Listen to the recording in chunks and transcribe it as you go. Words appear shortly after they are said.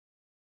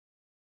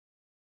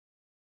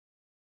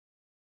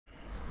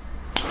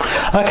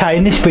Okay,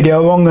 in this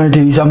video what I'm going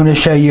to do is I'm going to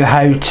show you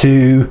how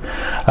to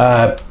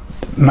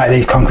make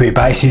these concrete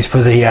bases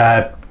for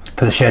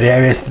the shed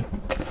areas.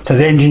 So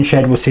the engine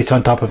shed will sit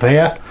on top of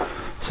here.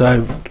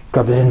 So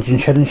grab this engine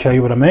shed and show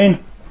you what I mean.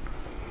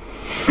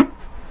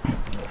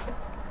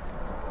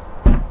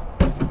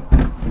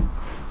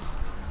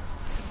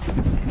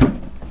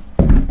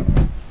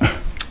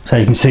 So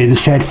you can see the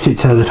shed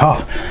sits at the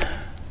top.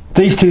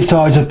 These two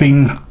sides have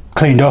been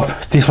cleaned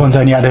up. This one's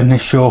only had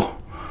initial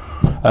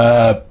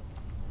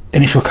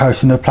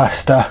coating of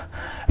plaster,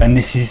 and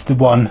this is the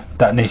one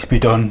that needs to be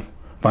done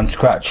from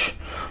scratch.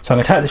 So I'm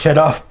going to take the shed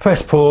off,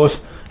 press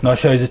pause, and I'll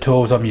show you the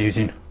tools I'm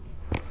using.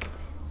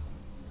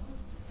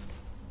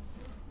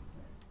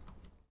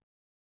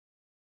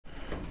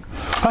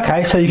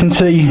 Okay, so you can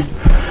see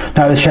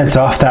now the shed's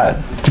off, that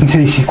you can see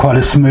this is quite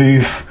a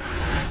smooth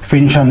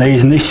finish on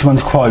these, and this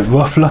one's quite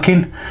rough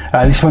looking.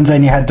 This one's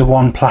only had the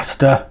one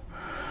coat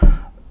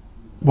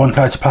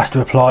of plaster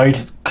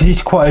applied because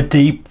it's quite a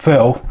deep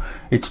fill.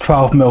 It's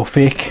 12mm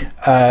thick,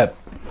 and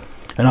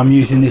I'm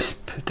using this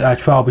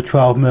 12 by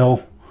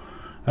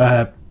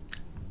 12mm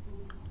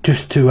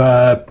just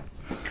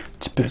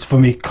for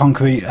me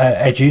concrete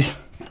edges.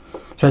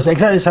 So it's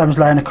exactly the same as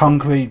laying a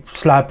concrete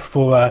slab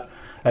for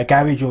a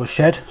garage or a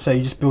shed. So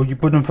you just build your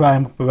wooden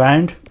frame up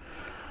around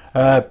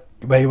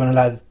where you want to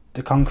lay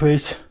the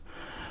concrete.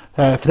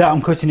 For that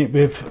I'm cutting it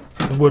with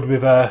the wood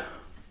with a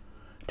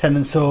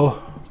tendon saw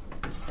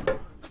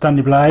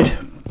standing blade.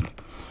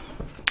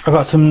 I've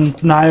got some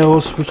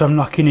nails which I'm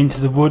knocking into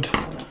the wood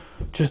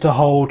just to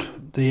hold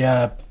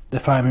the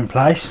frame in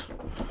place.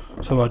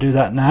 So I'll do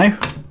that now.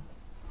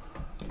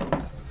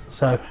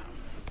 So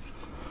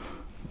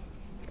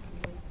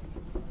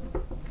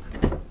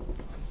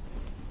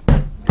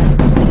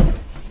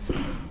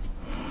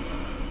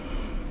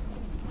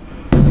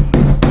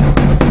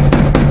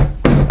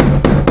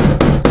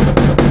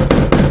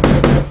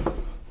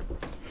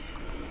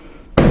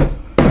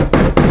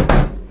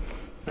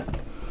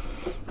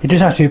it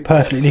doesn't have to be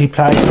perfectly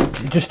placed,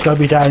 it's just got to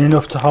be down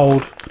enough to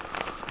hold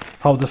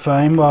the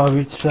frame while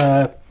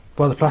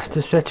the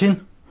plaster's setting,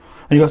 and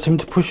you've got something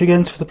to push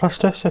against for the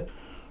plaster. So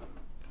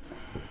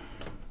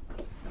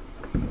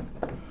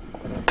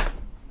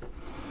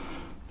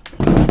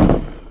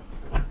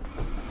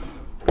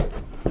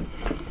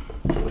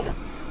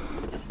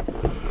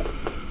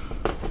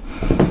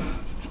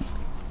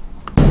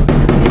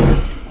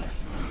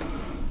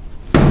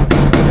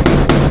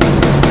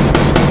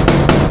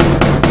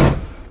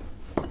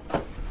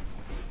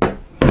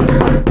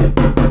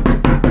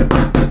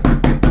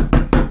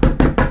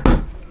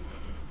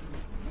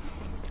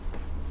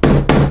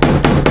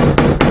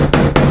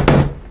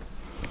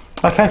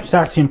okay, so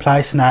that's in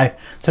place now.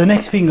 So the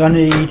next thing I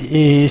need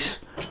is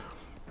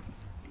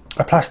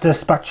a plaster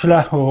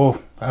spatula or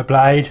a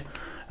blade,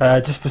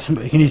 just for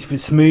some, you can use it for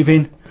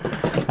smoothing,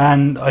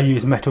 and I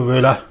use a metal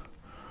ruler.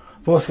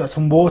 I've also got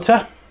some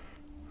water,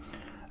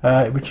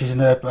 which is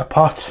in a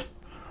pot.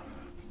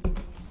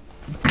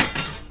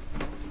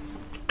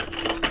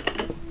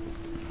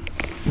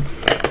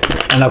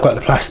 And I've got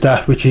the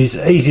plaster, which is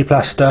easy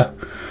plaster,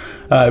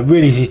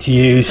 really easy to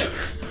use,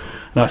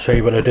 and I'll show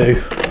you what I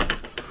do.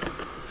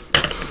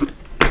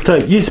 So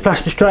use the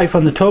plaster straight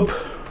from the tub.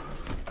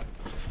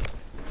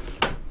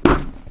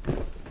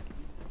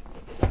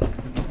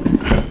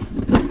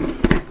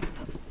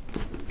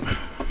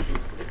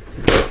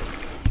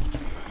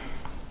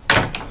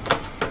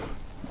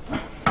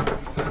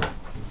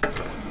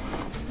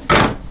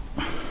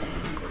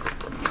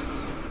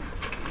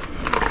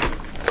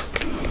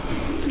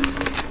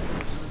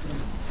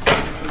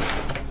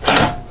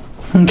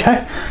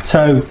 Okay,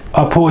 so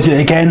I'll pause it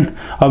again,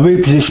 I'll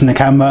reposition the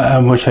camera,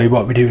 and we'll show you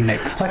what we do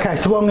next. Okay,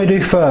 so what I'm going to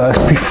do first,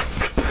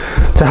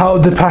 to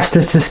hold the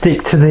plaster to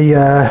stick to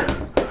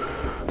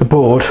the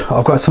board,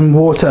 I've got some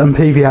water and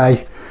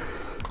PVA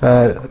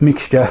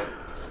mixture,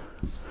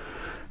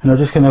 and I'm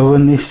just going to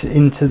run this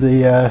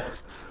into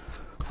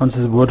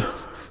onto the wood.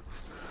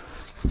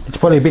 It's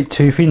probably a bit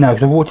too thin now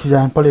because the water's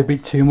down, probably a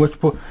bit too much,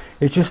 but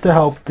it's just to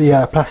help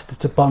the plaster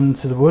to bond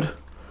to the wood.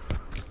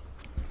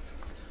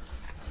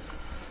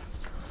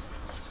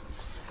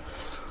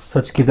 So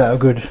just give that a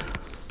good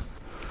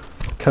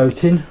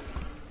coating.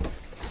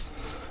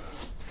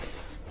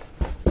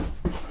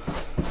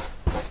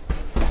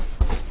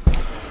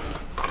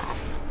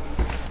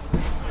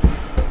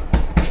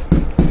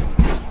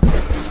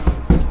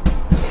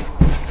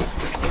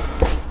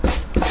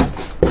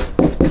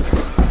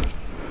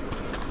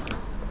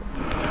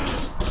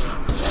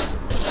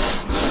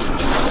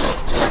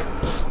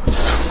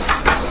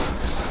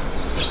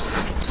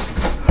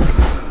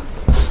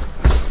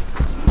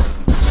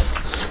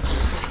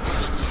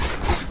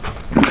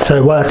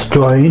 So while that's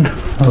drying,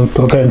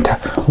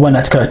 when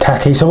that's going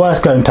tacky, so while that's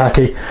going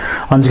tacky,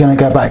 I'm just going to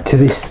go back to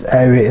this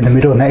area in the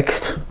middle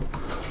next.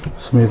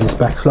 Just move this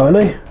back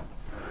slightly.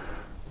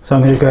 So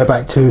I'm going to go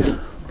back to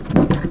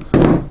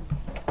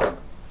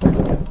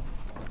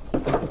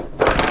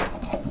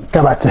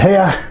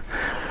here,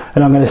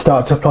 and I'm going to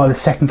start to apply the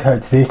second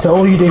coat to this. So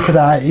all you do for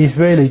that is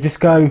really just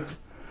go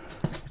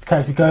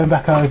case of going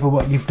back over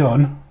what you've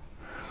done,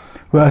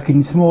 working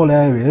in small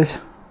areas.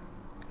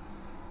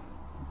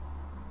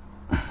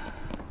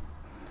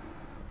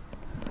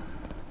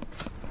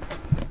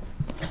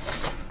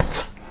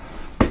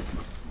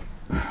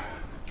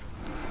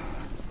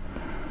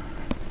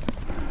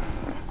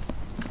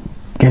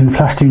 Getting the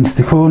plaster into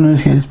the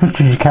corners, get as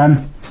much as you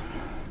can.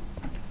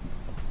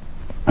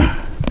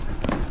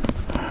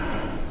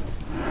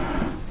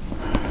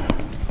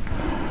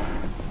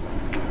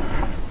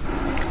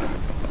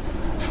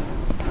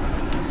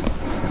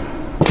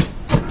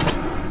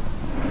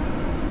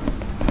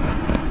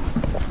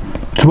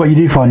 So what you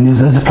do find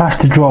is as the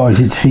plaster dries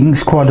it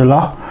sinks quite a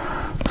lot,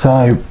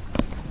 so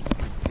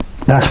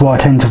that's why I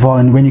tend to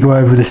find when you go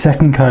over the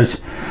second coat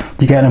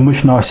you get a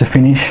much nicer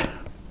finish.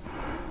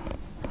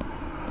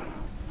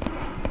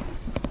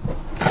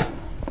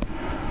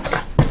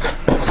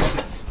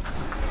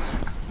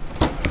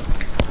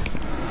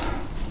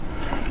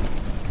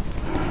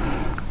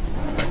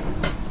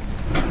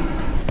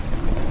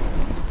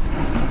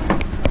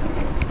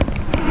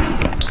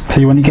 So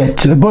you want to get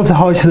to above the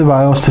height of the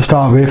rails to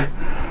start with,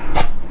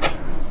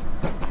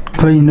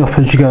 clean up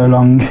as you go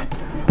along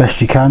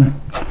best you can.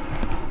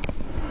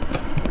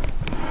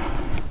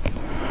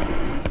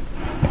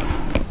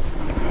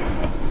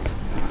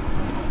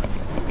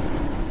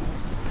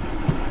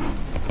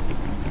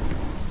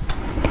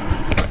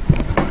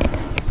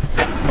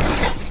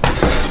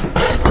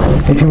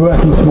 If you're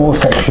working small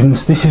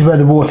sections, this is where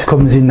the water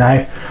comes in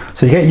now.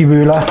 So you get your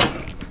ruler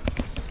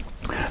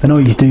and all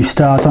you do is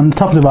start on the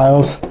top of the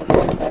rails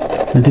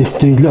and just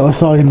do little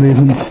sliding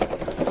movements,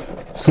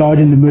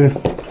 sliding the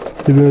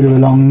ruler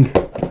along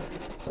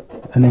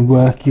and then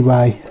work your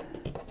way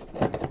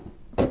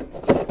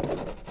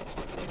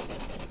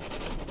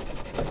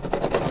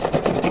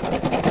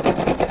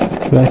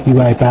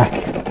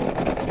back.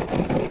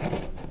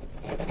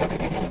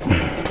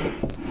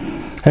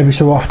 Every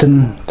so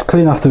often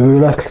clean off the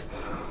ruler,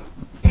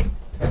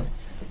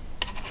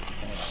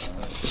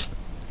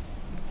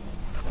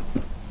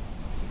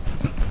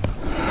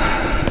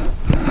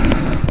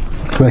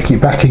 work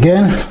it back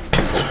again.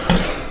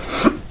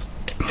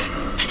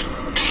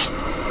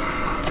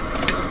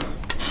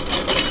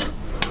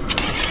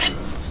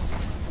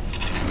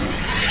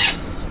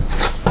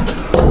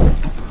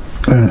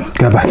 And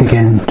go back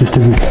again just a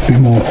bit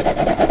more.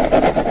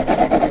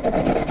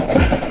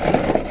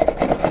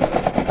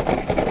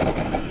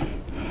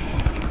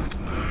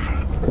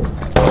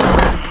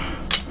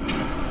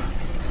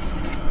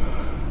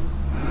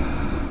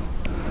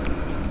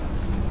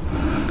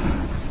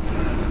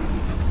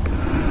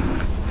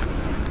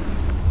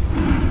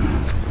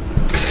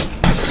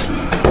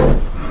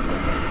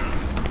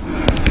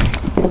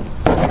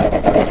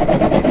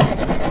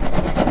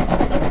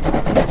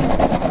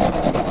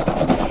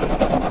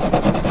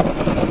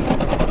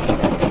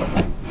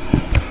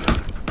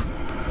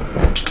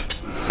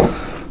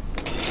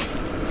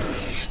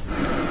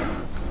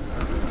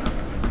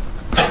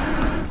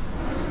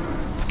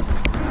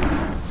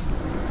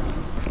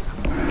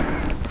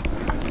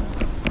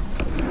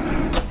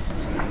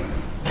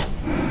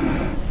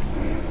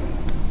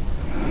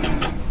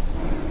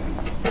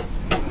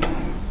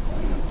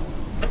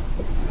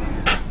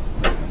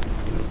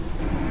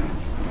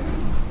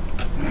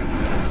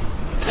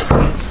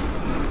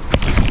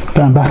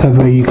 Going back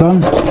over where you've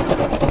gone,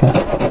 okay,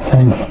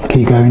 and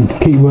keep going,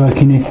 keep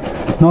working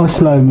it, nice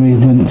slow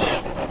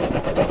movements,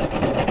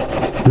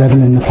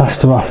 levelling the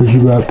plaster off as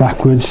you work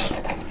backwards.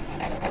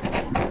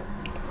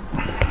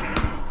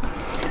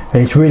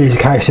 And it's really a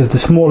case of the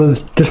smaller,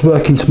 just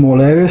working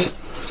small areas.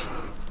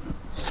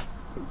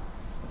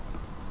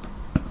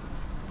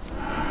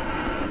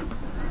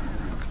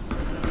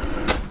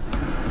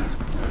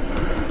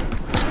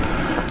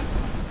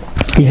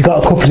 You've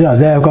got a couple of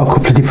there. I've got a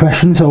couple of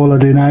depressions. So all I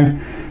do now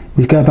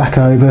is go back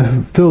over,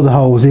 fill the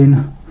holes in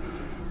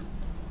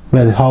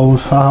where the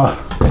holes are,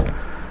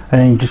 and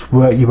then you just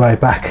work your way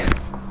back.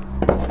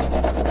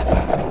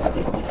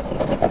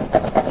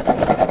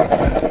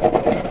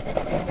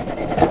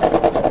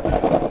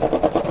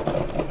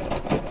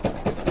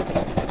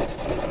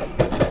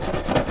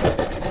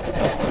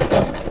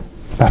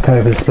 Back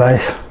over this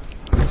place.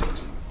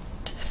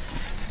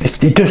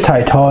 It does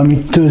take time.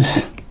 It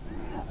does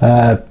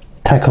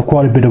take up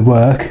quite a bit of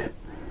work.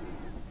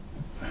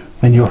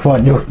 And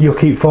you'll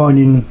keep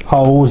finding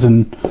holes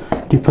and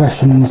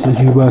depressions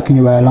as you're working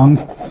your way along.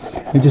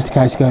 It's just a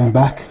case of going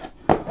back.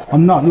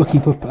 I'm not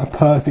looking for a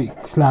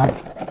perfect slab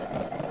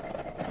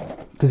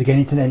because again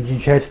it's an engine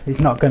shed. It's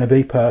not going to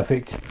be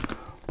perfect,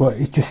 but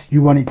it's just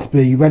you want it to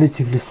be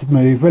relatively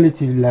smooth,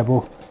 relatively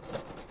level.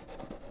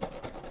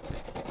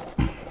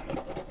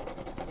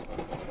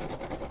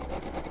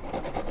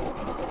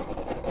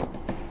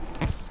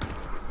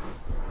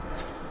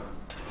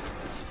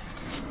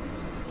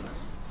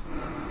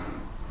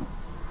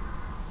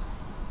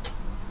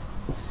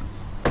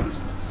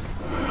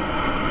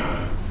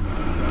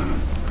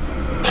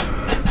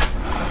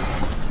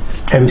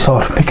 Every so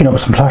often picking up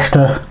some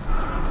plaster.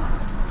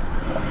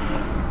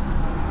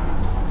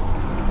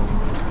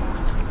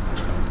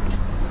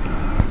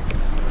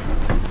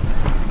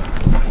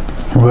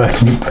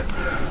 working it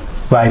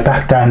way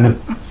back down the.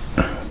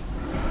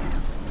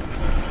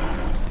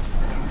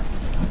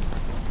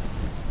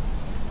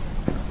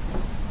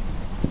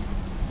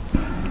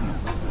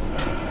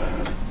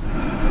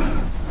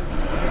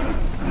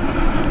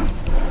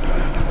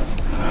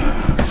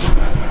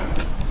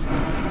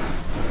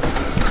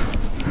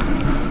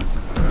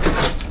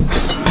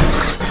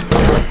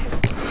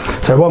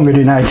 So what I'm going to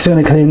do now is just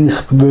going to clean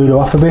this ruler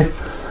off a bit.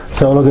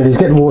 So all I'm going to do is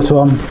get the water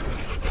on,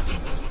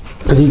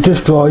 because it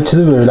just dried to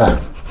the ruler,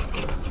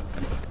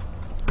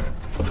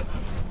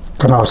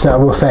 and obviously that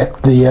will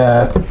affect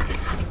the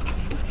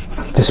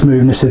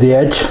smoothness of the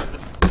edge.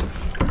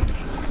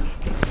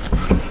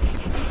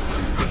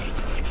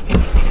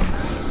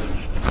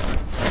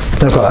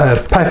 So I've got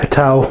a paper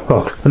towel,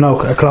 or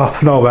a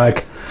cloth, an old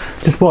rag,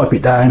 just wipe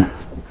it down,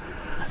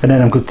 and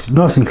then I'm good to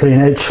nice and clean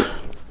edge.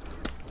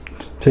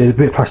 See, a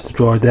bit of plaster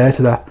dried there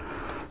to that,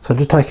 so I'm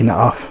just taking that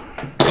off.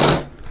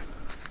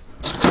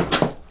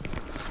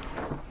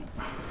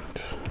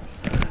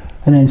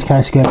 And then in this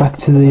case, go back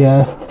to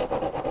the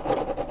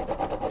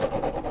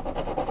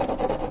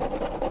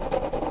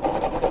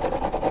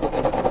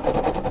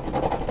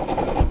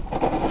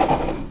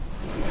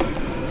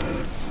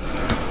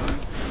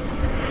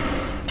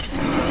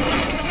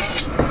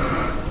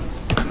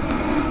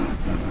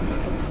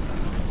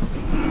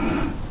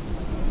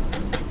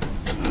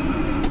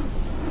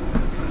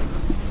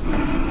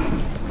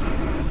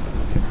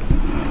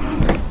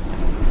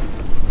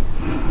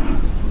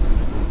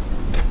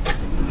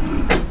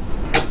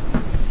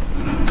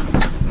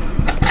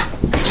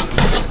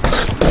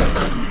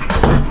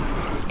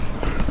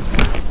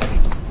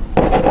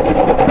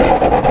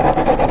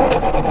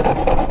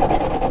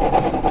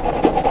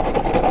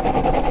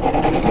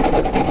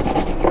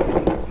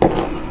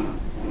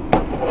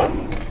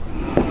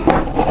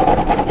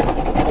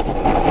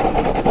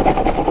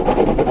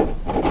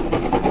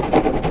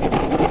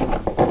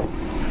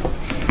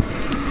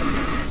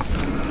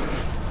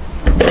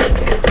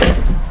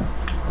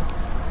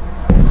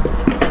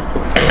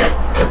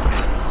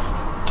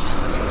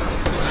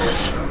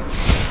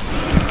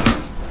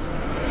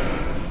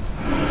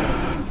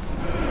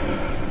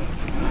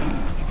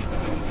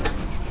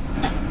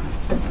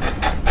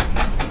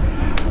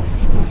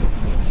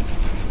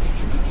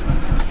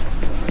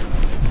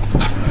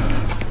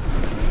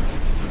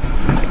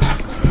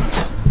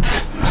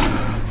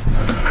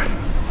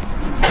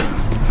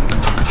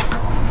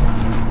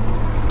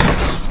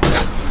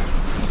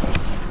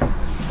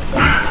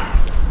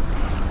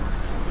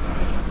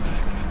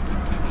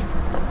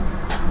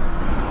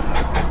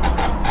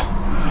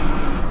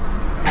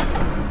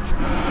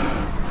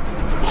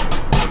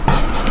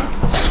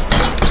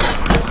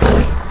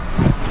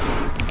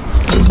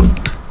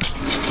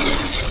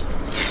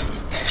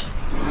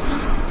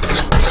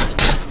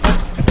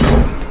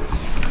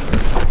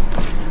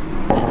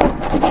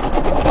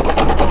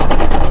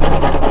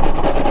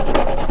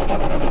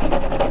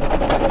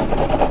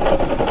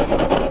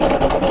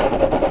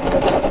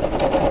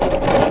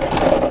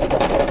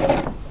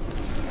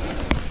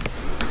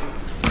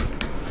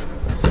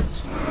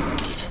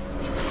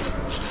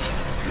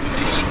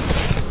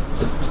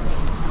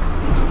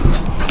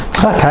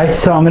Okay,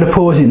 so I'm going to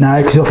pause it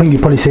now because I think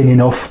you've probably seen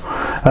enough.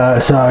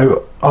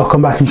 So I'll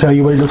come back and show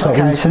you what it looks like.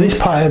 Okay, so this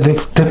part of the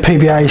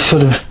PVA is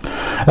sort of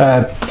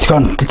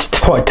it's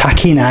quite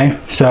tacky now.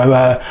 So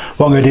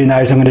what I'm going to do now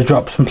is I'm going to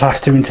drop some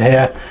plaster into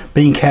here,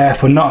 being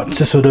careful not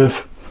to sort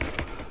of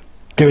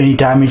do any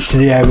damage to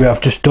the area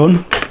I've just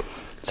done.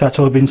 So that's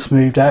all been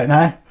smoothed out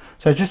now.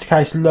 So just in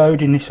case,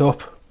 loading this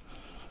up.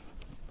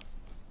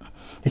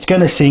 It's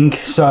going to sink,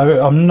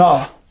 so I'm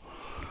not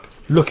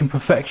looking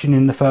perfection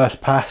in the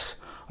first pass.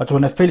 I just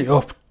want to fill it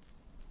up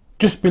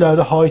just below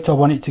the height I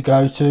want it to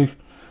go to,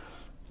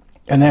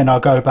 and then I'll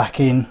go back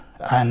in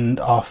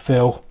and I'll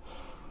fill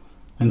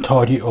and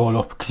tidy it all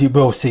up, because it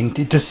will sink.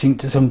 It does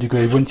sink to some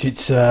degree once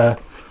it's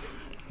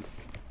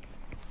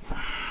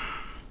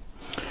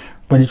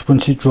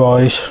once it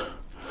dries.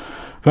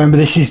 Remember,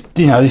 this is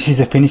this is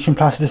a finishing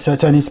plaster, so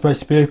it's only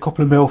supposed to be a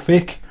couple of mil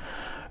thick,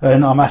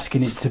 and I'm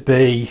asking it to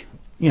be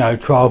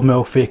 12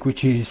 mil thick,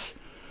 which is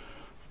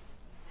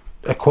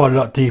quite a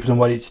lot deeper than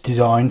what it's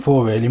designed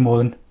for, really, more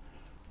than.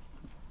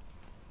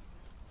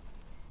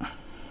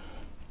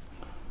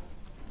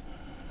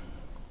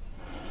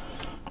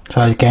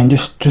 So again,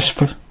 just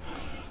for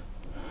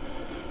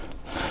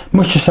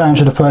much the same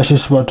sort of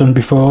process what I've done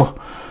before.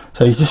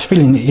 So you're just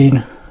filling it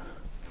in,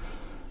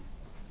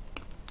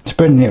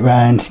 spreading it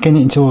around, getting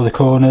it into all the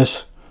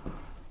corners.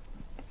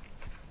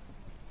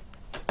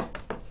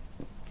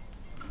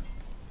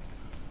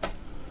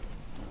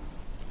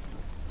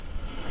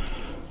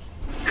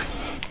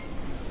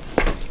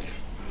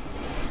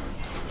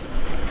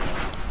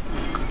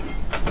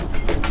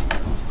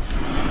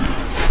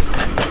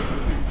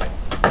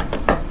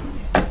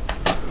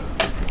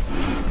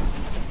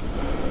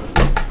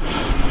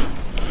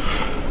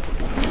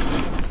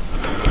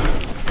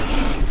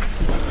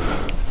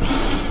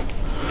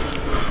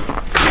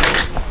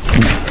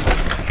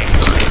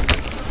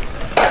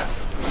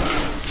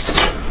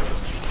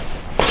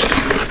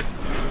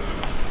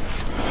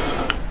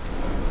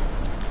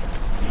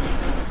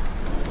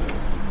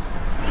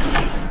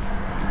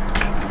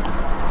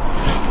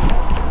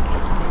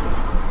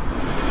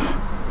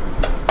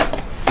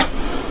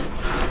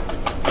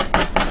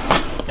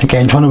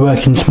 Again, trying to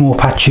work in small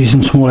patches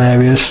and small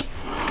areas.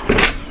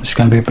 It's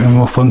going to be a bit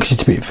more fun because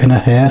it's a bit thinner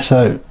here,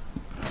 so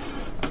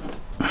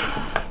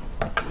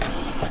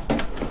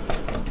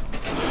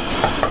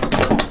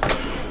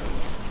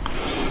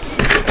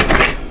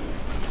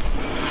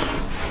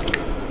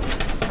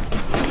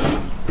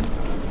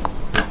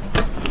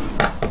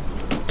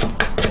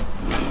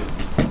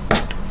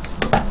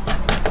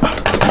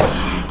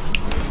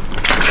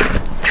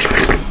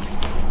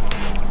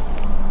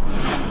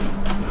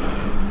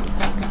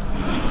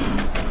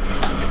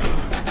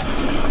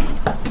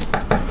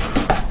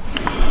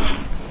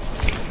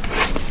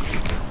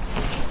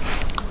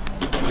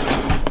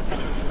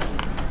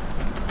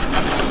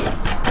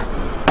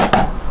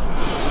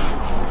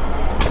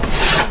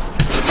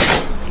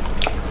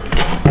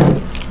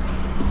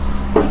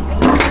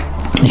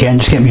again,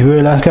 just get my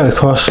ruler, go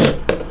across,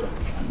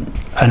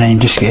 and then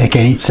just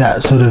again, it's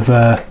that sort of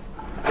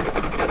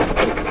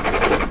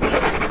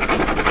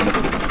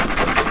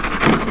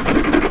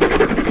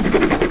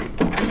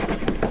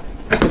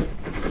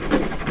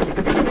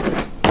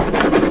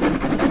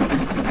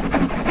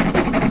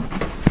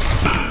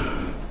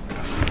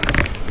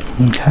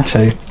okay,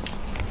 so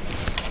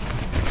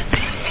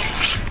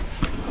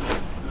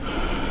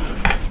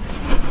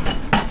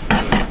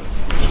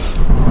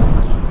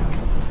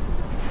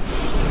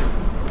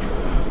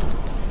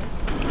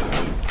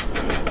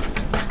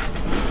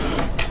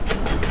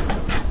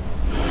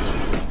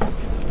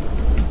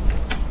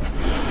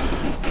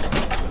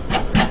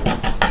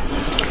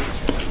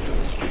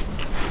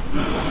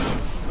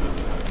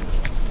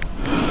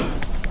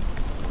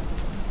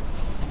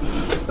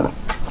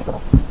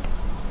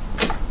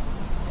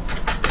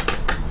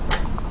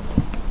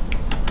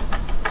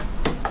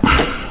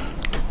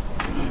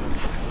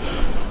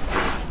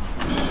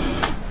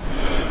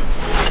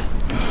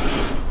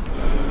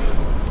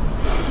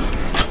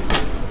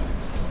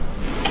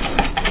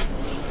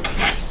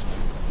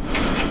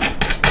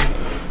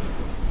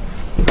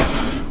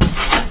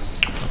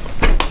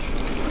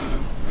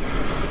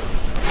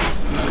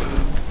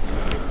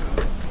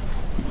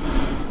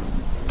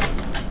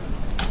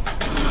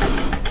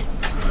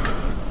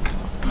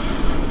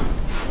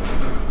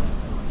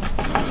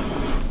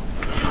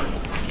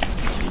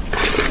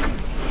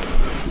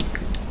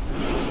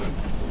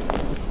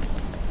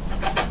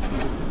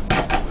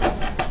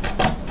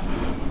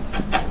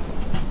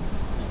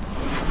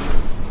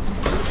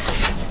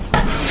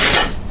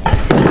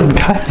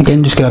okay,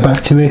 again, just go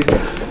back to it.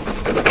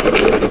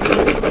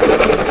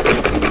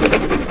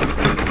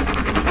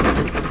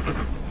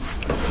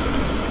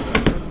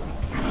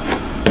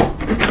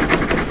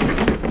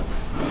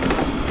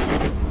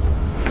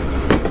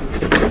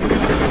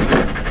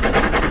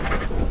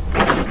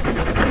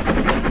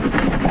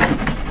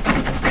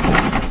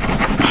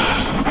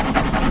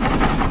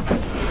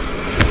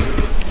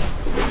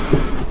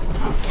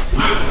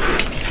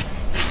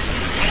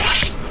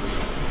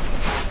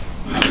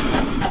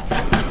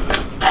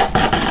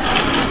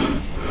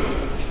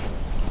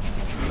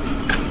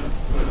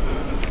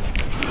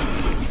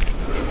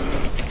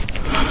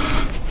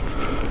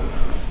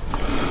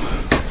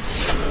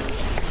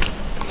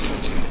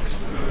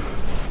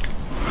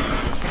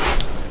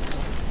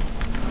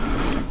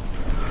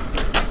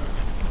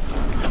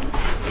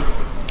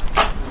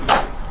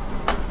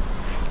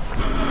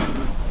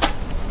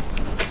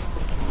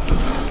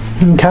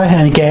 Okay,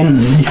 and again,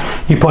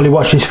 you probably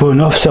watched this for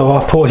enough, so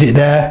I'll pause it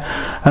there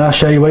and I'll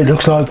show you what it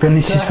looks like when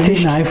this is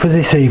finished. Now for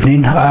this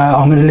evening,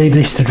 I'm going to leave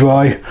this to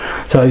dry.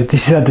 So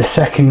this is the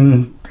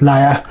second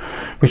layer,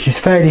 which is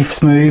fairly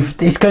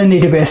smooth. It's going to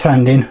need a bit of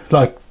sanding,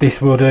 like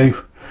this will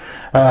do,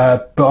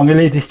 but I'm going to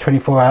leave this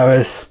 24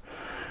 hours,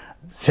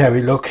 see how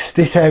it looks.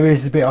 This area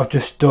is the bit I've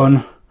just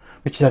done,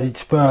 which is at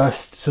its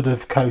first sort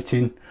of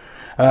coating.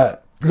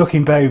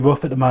 Looking very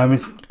rough at the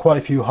moment, quite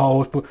a few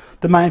holes, but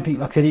the main thing,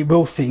 like I said, it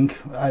will sink,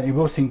 and it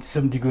will sink to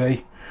some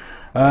degree,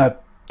 and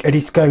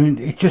it's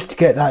just to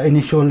get that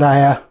initial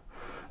layer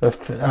of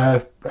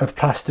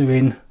plaster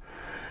in.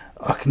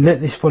 I can let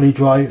this fully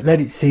dry,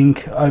 let it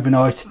sink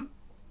overnight,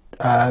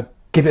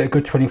 give it a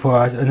good 24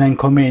 hours, and then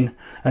come in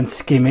and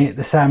skim it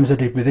the same as I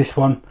did with this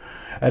one,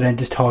 and then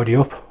just tidy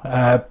up.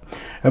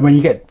 And when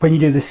you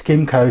do the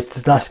skim coat,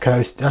 the last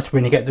coat, that's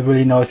when you get the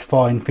really nice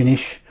fine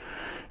finish.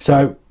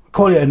 So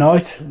call it a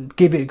night,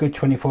 give it a good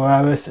 24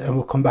 hours, and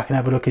we'll come back and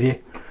have a look at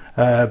it.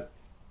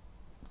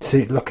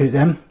 Look at it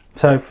then.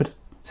 So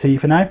see you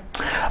for now.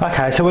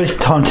 Okay, so what it's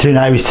time to do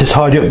now is to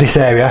tidy up this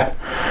area.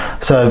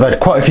 So I've had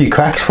quite a few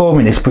cracks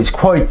forming this, but it's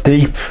quite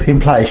deep in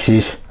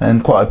places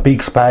and quite a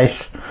big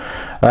space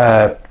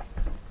to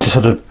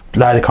sort of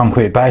lay the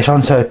concrete base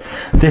on. So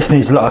this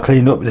needs a lot of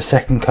cleaning up with the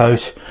second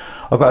coat.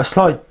 I've got a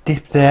slight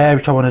dip there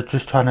which I want to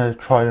just try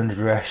and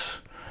address.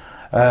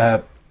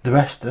 The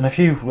rest and a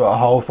few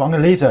holes, but I'm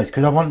going to leave those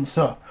because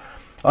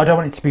I don't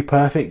want it to be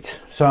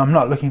perfect, so I'm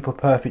not looking for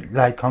perfect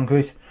laid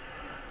concrete.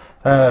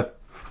 These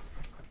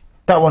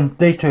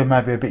two are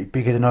maybe a bit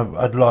bigger than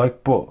I'd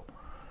like, but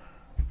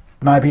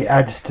maybe it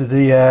adds to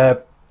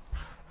the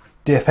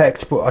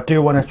effect. But I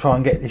do want to try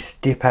and get this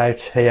dip out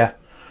here,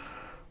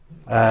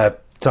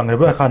 So I'm going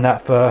to work on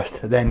that first,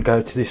 then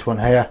go to this one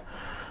here,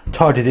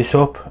 tidy this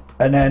up,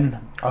 and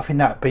then I think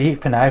that'd be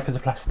it for now for the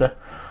plaster,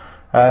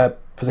 for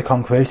the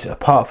concrete,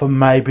 apart from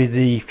maybe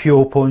the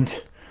fuel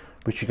point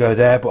which should go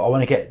there. But I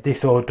want to get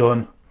this all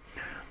done,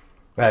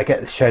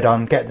 get the shed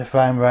on, get the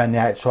frame around the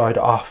outside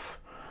off,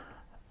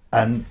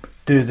 and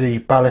do the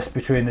ballast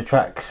between the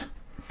tracks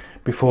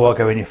before I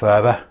go any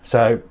further.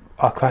 So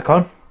I'll crack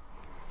on,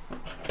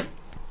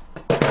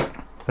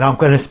 and I'm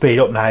going to speed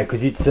up now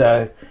because it's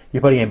you're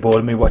probably getting bored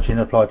of me watching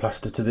apply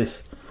plaster to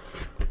this.